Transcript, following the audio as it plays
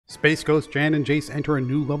Space Ghost, Jan, and Jace enter a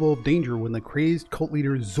new level of danger when the crazed cult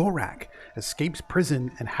leader Zorak escapes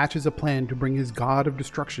prison and hatches a plan to bring his god of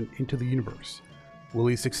destruction into the universe. Will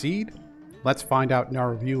he succeed? Let's find out in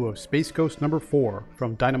our review of Space Ghost number 4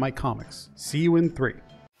 from Dynamite Comics. See you in 3.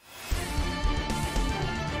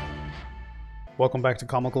 Welcome back to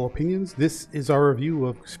Comical Opinions. This is our review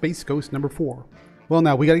of Space Ghost number 4. Well,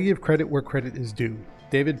 now we gotta give credit where credit is due.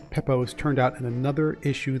 David Pepose turned out in another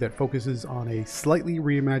issue that focuses on a slightly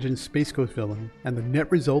reimagined Space Ghost villain, and the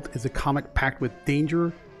net result is a comic packed with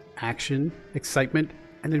danger, action, excitement,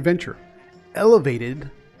 and adventure.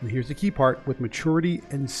 Elevated, and here's the key part, with maturity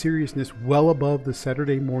and seriousness well above the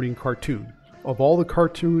Saturday morning cartoon. Of all the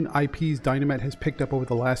cartoon IPs Dynamite has picked up over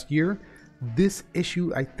the last year, this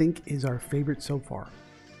issue I think is our favorite so far.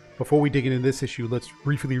 Before we dig into this issue, let's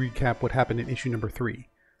briefly recap what happened in issue number 3.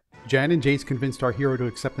 Jan and Jace convinced our hero to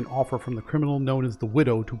accept an offer from the criminal known as the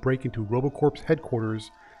Widow to break into RoboCorp's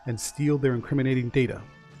headquarters and steal their incriminating data.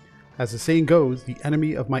 As the saying goes, the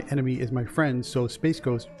enemy of my enemy is my friend, so Space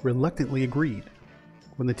Ghost reluctantly agreed.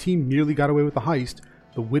 When the team nearly got away with the heist,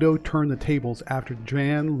 the Widow turned the tables after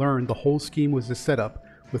Jan learned the whole scheme was a setup,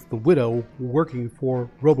 with the Widow working for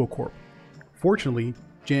RoboCorp. Fortunately,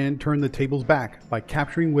 Jan turned the tables back by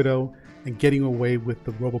capturing Widow and getting away with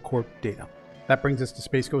the RoboCorp data. That brings us to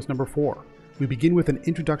Space Ghost number 4. We begin with an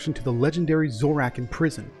introduction to the legendary Zorak in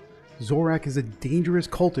prison. Zorak is a dangerous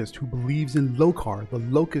cultist who believes in Lokar, the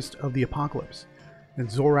locust of the apocalypse. And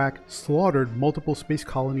Zorak slaughtered multiple space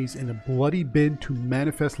colonies in a bloody bid to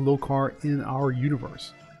manifest Lokar in our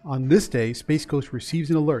universe. On this day, Space Ghost receives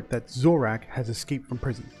an alert that Zorak has escaped from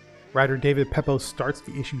prison. Writer David Pepose starts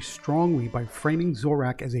the issue strongly by framing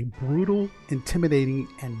Zorak as a brutal, intimidating,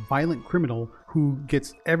 and violent criminal who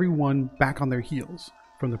gets everyone back on their heels,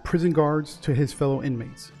 from the prison guards to his fellow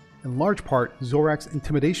inmates. In large part, Zorak's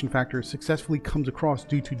intimidation factor successfully comes across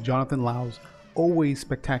due to Jonathan Lau's always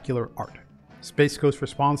spectacular art. Space Ghost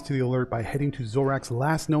responds to the alert by heading to Zorak's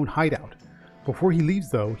last known hideout. Before he leaves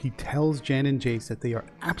though, he tells Jan and Jace that they are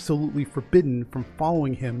absolutely forbidden from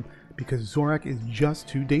following him because Zorak is just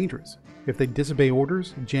too dangerous. If they disobey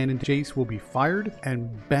orders, Jan and Jace will be fired and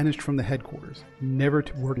banished from the headquarters, never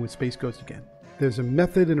to work with Space Ghost again. There's a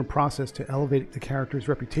method and a process to elevate the character's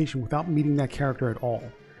reputation without meeting that character at all,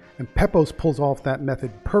 and Pepose pulls off that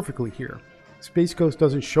method perfectly here. Space Ghost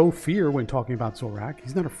doesn't show fear when talking about Zorak.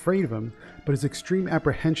 He's not afraid of him, but his extreme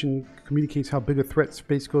apprehension communicates how big a threat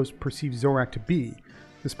Space Ghost perceives Zorak to be,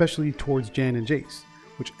 especially towards Jan and Jace,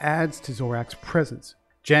 which adds to Zorak's presence.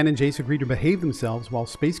 Jan and Jace agree to behave themselves while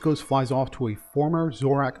Space Ghost flies off to a former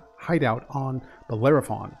Zorak hideout on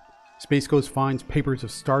Bellerophon. Space Ghost finds papers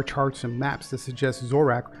of star charts and maps that suggest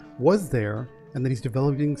Zorak was there and that he's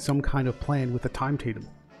developing some kind of plan with a timetable.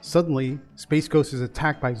 Suddenly, Space Ghost is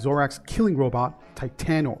attacked by Zorak's killing robot,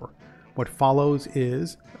 Titanor. What follows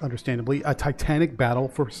is, understandably, a titanic battle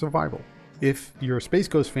for survival. If you're a Space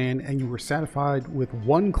Ghost fan and you were satisfied with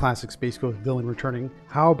one classic Space Ghost villain returning,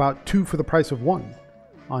 how about 2 for the price of 1?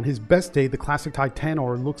 On his best day, the classic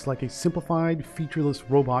Titanor looks like a simplified, featureless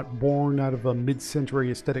robot born out of a mid-century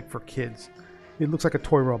aesthetic for kids. It looks like a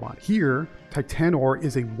toy robot. Here, Titanor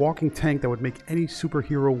is a walking tank that would make any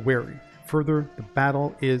superhero wary. Further, the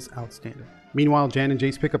battle is outstanding. Meanwhile, Jan and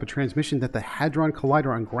Jace pick up a transmission that the Hadron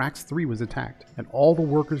Collider on Grax 3 was attacked, and all the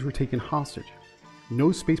workers were taken hostage.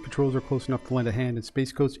 No space patrols are close enough to lend a hand, and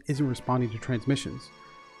Space Ghost isn't responding to transmissions.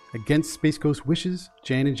 Against Space Ghost's wishes,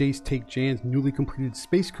 Jan and Jace take Jan's newly completed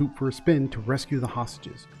space coupe for a spin to rescue the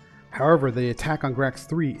hostages. However, the attack on Grax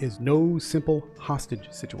 3 is no simple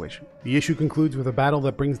hostage situation. The issue concludes with a battle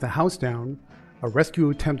that brings the house down, a rescue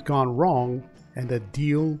attempt gone wrong, and a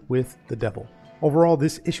deal with the devil. Overall,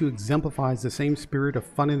 this issue exemplifies the same spirit of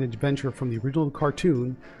fun and adventure from the original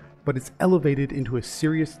cartoon, but it's elevated into a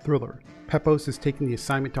serious thriller. Pepose is taking the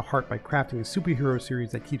assignment to heart by crafting a superhero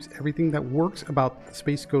series that keeps everything that works about the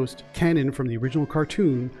Space Ghost canon from the original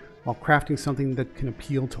cartoon while crafting something that can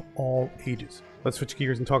appeal to all ages. Let's switch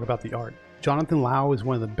gears and talk about the art. Jonathan Lau is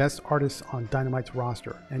one of the best artists on Dynamite's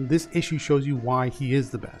roster, and this issue shows you why he is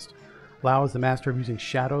the best. Lau is the master of using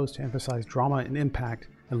shadows to emphasize drama and impact,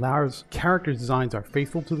 and Lau's character designs are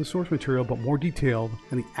faithful to the source material but more detailed,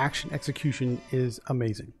 and the action execution is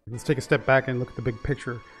amazing. Let's take a step back and look at the big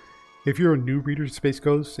picture. If you're a new reader of Space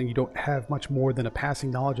Ghost and you don't have much more than a passing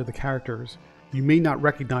knowledge of the characters, you may not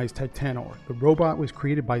recognize Titanor. The robot was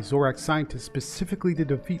created by Zorak scientists specifically to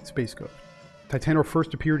defeat Space Ghost. Titanor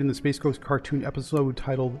first appeared in the Space Ghost cartoon episode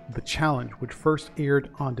titled The Challenge, which first aired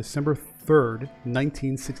on December 3rd,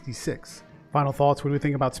 1966. Final thoughts, what do we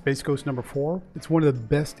think about Space Ghost number 4? It's one of the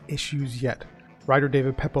best issues yet. Writer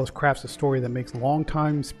David Pepose crafts a story that makes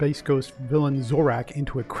longtime Space Ghost villain Zorak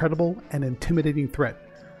into a credible and intimidating threat,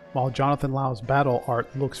 while Jonathan Lau's battle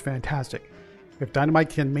art looks fantastic. If Dynamite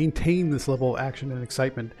can maintain this level of action and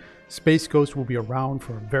excitement, Space Ghost will be around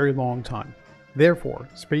for a very long time. Therefore,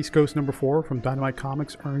 Space Ghost number 4 from Dynamite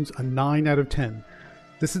Comics earns a 9 out of 10.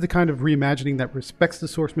 This is the kind of reimagining that respects the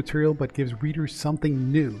source material but gives readers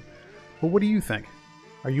something new. But what do you think?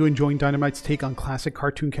 Are you enjoying Dynamite's take on classic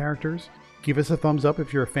cartoon characters? Give us a thumbs up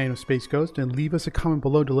if you're a fan of Space Ghost, and leave us a comment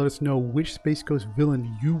below to let us know which Space Ghost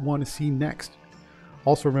villain you want to see next.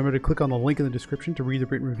 Also, remember to click on the link in the description to read the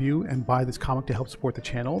written review and buy this comic to help support the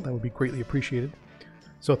channel. That would be greatly appreciated.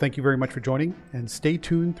 So thank you very much for joining, and stay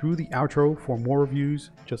tuned through the outro for more reviews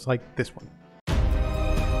just like this one.